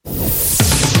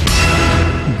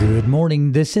Good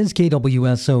morning, this is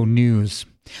KWSO News.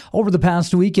 Over the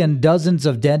past weekend, dozens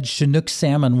of dead Chinook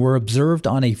salmon were observed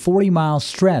on a 40-mile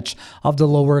stretch of the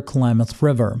lower Klamath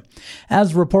River.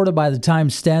 As reported by the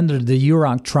Times-Standard, the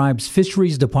Yurok tribe's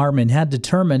fisheries department had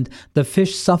determined the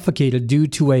fish suffocated due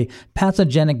to a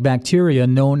pathogenic bacteria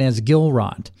known as gill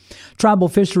rot. Tribal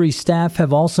fisheries staff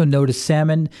have also noticed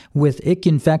salmon with ick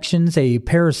infections, a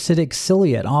parasitic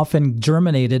ciliate often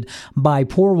germinated by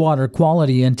poor water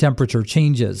quality and temperature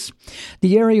changes.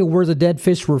 The area where the dead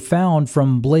fish were found,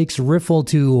 from Blake's Riffle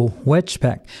to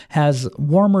Wetchpeck, has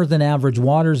warmer than average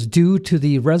waters due to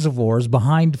the reservoirs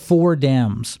behind 4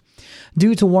 dams.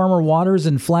 Due to warmer waters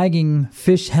and flagging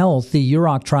fish health, the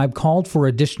Yurok tribe called for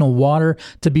additional water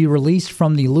to be released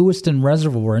from the Lewiston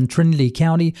Reservoir in Trinity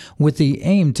County with the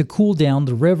aim to cool down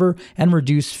the river and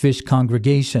reduce fish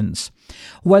congregations.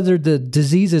 Whether the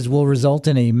diseases will result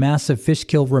in a massive fish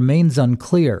kill remains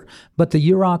unclear, but the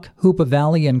Yurok, Hoopa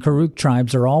Valley, and Karuk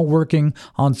tribes are all working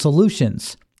on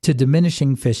solutions to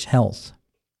diminishing fish health.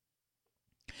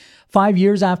 5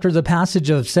 years after the passage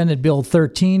of Senate Bill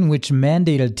 13, which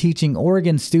mandated teaching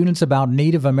Oregon students about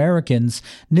Native Americans,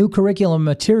 new curriculum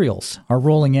materials are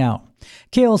rolling out.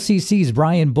 KLCC's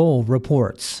Brian Bull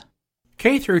reports.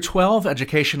 K-12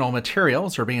 educational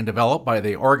materials are being developed by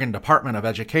the Oregon Department of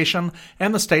Education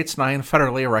and the state's 9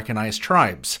 federally recognized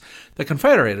tribes. The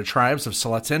Confederated Tribes of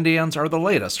Siletz Indians are the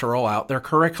latest to roll out their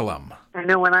curriculum. I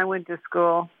know when I went to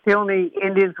school, the only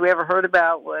Indians we ever heard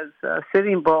about was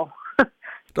Sitting Bull.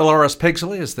 Dolores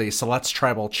Pigsley is the Siletz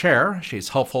Tribal Chair. She's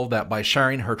hopeful that by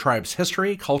sharing her tribe's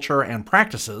history, culture, and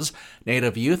practices,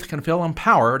 Native youth can feel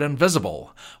empowered and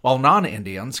visible, while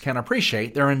non-Indians can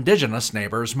appreciate their indigenous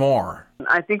neighbors more.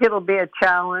 I think it'll be a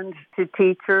challenge to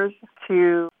teachers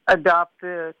to adopt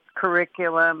the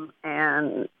curriculum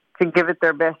and to give it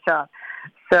their best shot.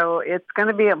 So it's going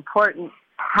to be important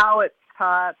how it's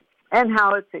taught and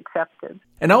how it's accepted.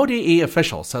 An ODE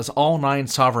official says all 9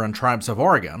 sovereign tribes of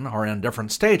Oregon are in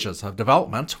different stages of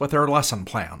development with their lesson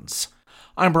plans.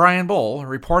 I'm Brian Bull,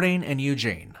 reporting in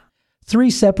Eugene. 3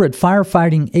 separate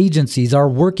firefighting agencies are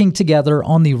working together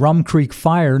on the Rum Creek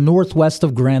fire northwest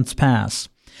of Grants Pass.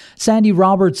 Sandy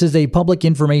Roberts is a public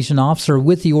information officer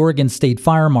with the Oregon State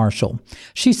Fire Marshal.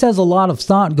 She says a lot of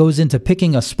thought goes into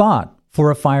picking a spot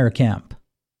for a fire camp.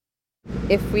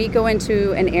 If we go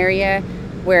into an area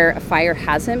where a fire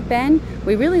hasn't been,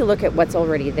 we really look at what's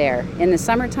already there. In the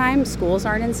summertime, schools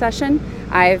aren't in session.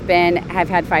 I've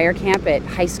had fire camp at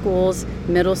high schools,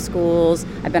 middle schools.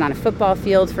 I've been on a football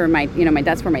field for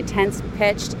that's where my tents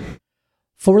pitched.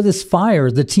 For this fire,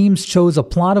 the teams chose a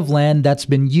plot of land that's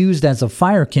been used as a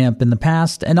fire camp in the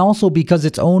past, and also because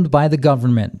it's owned by the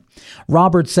government.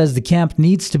 Roberts says the camp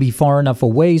needs to be far enough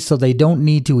away so they don't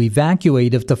need to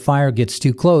evacuate if the fire gets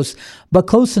too close, but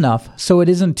close enough so it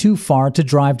isn't too far to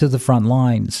drive to the front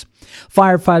lines.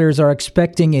 Firefighters are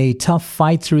expecting a tough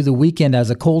fight through the weekend as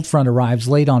a cold front arrives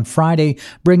late on Friday,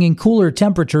 bringing cooler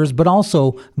temperatures but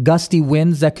also gusty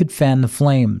winds that could fan the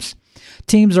flames.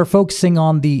 Teams are focusing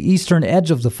on the eastern edge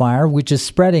of the fire, which is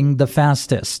spreading the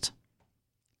fastest.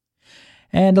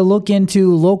 And a look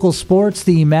into local sports,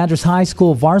 the Madras High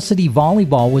School varsity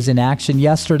volleyball was in action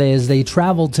yesterday as they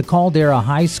traveled to Caldera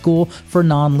High School for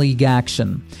non-league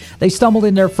action. They stumbled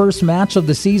in their first match of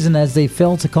the season as they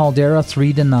fell to Caldera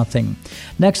 3-0.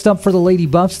 Next up for the Lady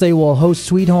Buffs, they will host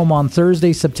Sweet Home on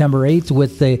Thursday, September 8th,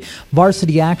 with the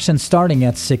varsity action starting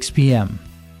at 6 p.m.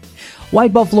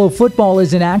 White Buffalo football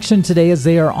is in action today as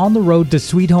they are on the road to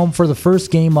Sweet Home for the first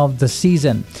game of the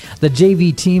season. The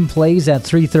JV team plays at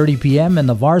 3:30 p.m. and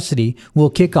the varsity will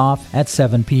kick off at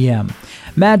 7 p.m.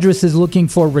 Madras is looking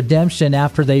for redemption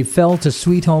after they fell to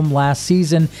Sweet Home last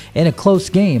season in a close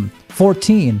game,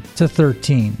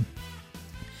 14-13.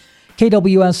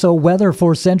 KWSO weather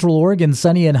for Central Oregon,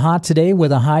 sunny and hot today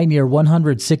with a high near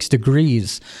 106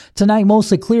 degrees. Tonight,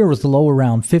 mostly clear with a low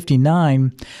around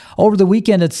 59. Over the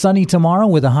weekend, it's sunny tomorrow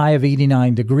with a high of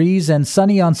 89 degrees and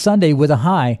sunny on Sunday with a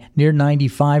high near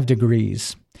 95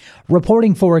 degrees.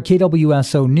 Reporting for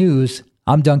KWSO News,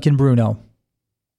 I'm Duncan Bruno.